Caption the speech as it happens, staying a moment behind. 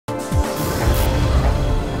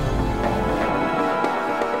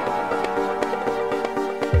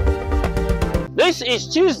This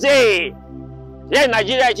is Tuesday. Here in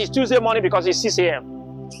Nigeria, it is Tuesday morning because it's 6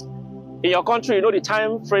 a.m. In your country, you know the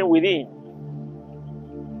time frame within.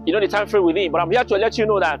 You know the time frame within. But I'm here to let you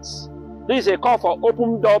know that this is a call for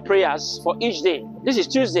open door prayers for each day. This is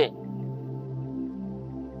Tuesday.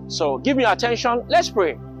 So give me your attention. Let's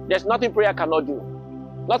pray. There's nothing prayer cannot do.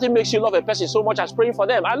 Nothing makes you love a person so much as praying for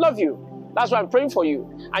them. I love you. That's why I'm praying for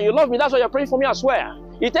you. And you love me. That's why you're praying for me as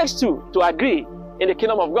well. It takes two to agree in the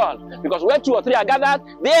kingdom of God. Because where 2 or 3 are gathered,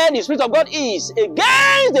 there the Spirit of God is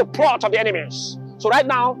against the plot of the enemies. So right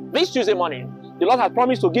now, this Tuesday morning, the Lord has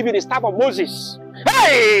promised to give you the staff of Moses.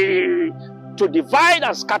 Hey! To divide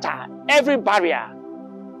and scatter every barrier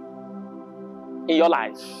in your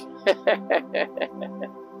life.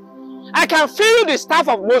 I can feel the staff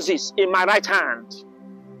of Moses in my right hand.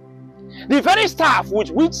 The very staff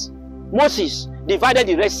with which Moses divided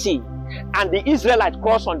the Red Sea and the Israelites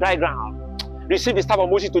crossed on dry ground. Receive the staff of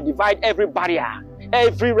Moses to divide every barrier,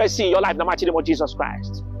 every Red Sea in your life, in the mighty name of Jesus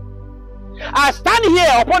Christ. I stand here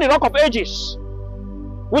upon the rock of ages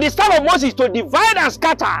with the staff of Moses to divide and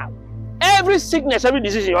scatter every sickness, every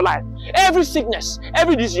disease in your life. Every sickness,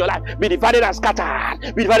 every disease in your life, be divided and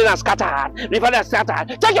scattered. Be divided and scattered. Be divided and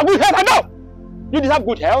scattered. Take your good health. I know you deserve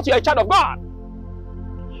good health. You're a child of God.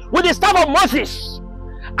 With the staff of Moses,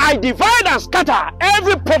 I divide and scatter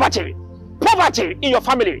every poverty. Poverty in your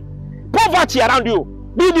family. Poverty around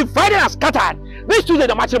you. Be divided and scattered. This Tuesday, in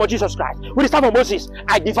the mighty name of Jesus Christ. With the staff of Moses,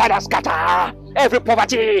 I divide and scatter every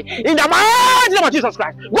poverty in the mighty name of Jesus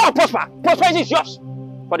Christ. Go and prosper. Prosperity is yours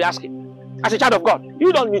for the asking. As a child of God,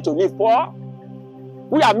 you don't need to live poor.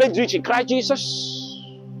 We are made rich in Christ Jesus.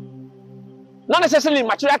 Not necessarily in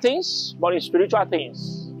material things, but in spiritual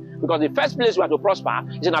things. Because the first place we are to prosper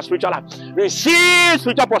is in our spiritual life. Receive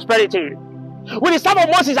spiritual prosperity. With the staff of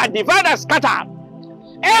Moses, I divide and scatter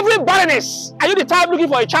every barrenness. Are you the type looking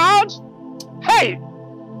for a child? Hey,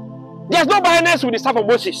 there's no barrenness with the staff of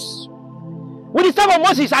Moses. With the staff of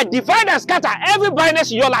Moses, I divide and scatter every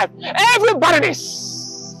barrenness in your life. Every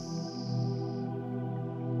barrenness.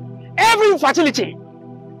 Every infertility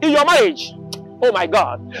in your marriage. Oh my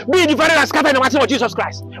God. Be divided and scattered in the mighty name of Jesus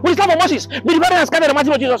Christ. With the staff of Moses, be divided and scattered in the mighty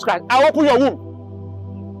name of Jesus Christ. I open your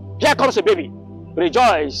womb. Here comes a baby.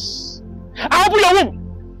 Rejoice. I open your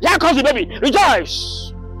womb. Here comes the baby.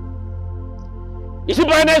 Rejoice. Is it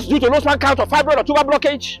barrenness due to low sperm count or fibroid or tuber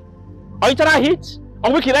blockage? Or internal heat?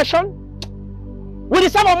 Or weak erection? With the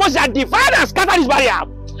staff of Moses, I divide and scatter this barrier.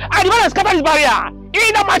 I divide and scatter this barrier.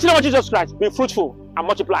 In the mighty name of Jesus Christ. Be fruitful and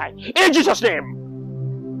multiply. In Jesus' name.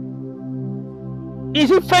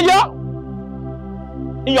 Is it failure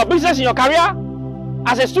in your business, in your career?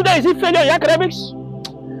 As a student, is it failure in your academics?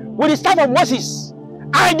 With the staff of Moses,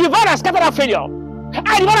 I divide and scatter that failure.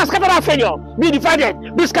 I divide and scatter that failure. Be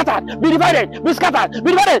divided, be scattered, be divided, be scattered,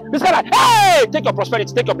 be divided, be scattered. Hey! Take your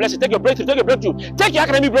prosperity, take your blessing, take your breakthrough, take your breakthrough, take your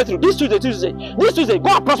academic breakthrough. This Tuesday,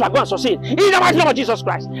 go and prosper, go and succeed. In the mighty name of Jesus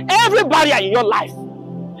Christ. Every barrier in your life,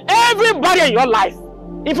 every barrier in your life,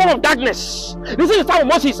 in form of darkness, this is the time of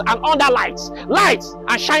Moses and under lights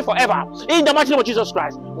and shine forever. In the mighty name of Jesus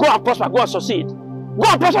Christ, go and prosper, go and succeed. Go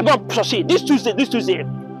and prosper, go and succeed. This Tuesday,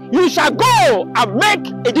 you shall go and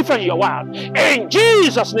make a difference in your world. In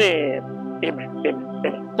Jesus' name, amen, amen,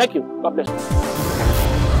 amen. Thank you. God bless you.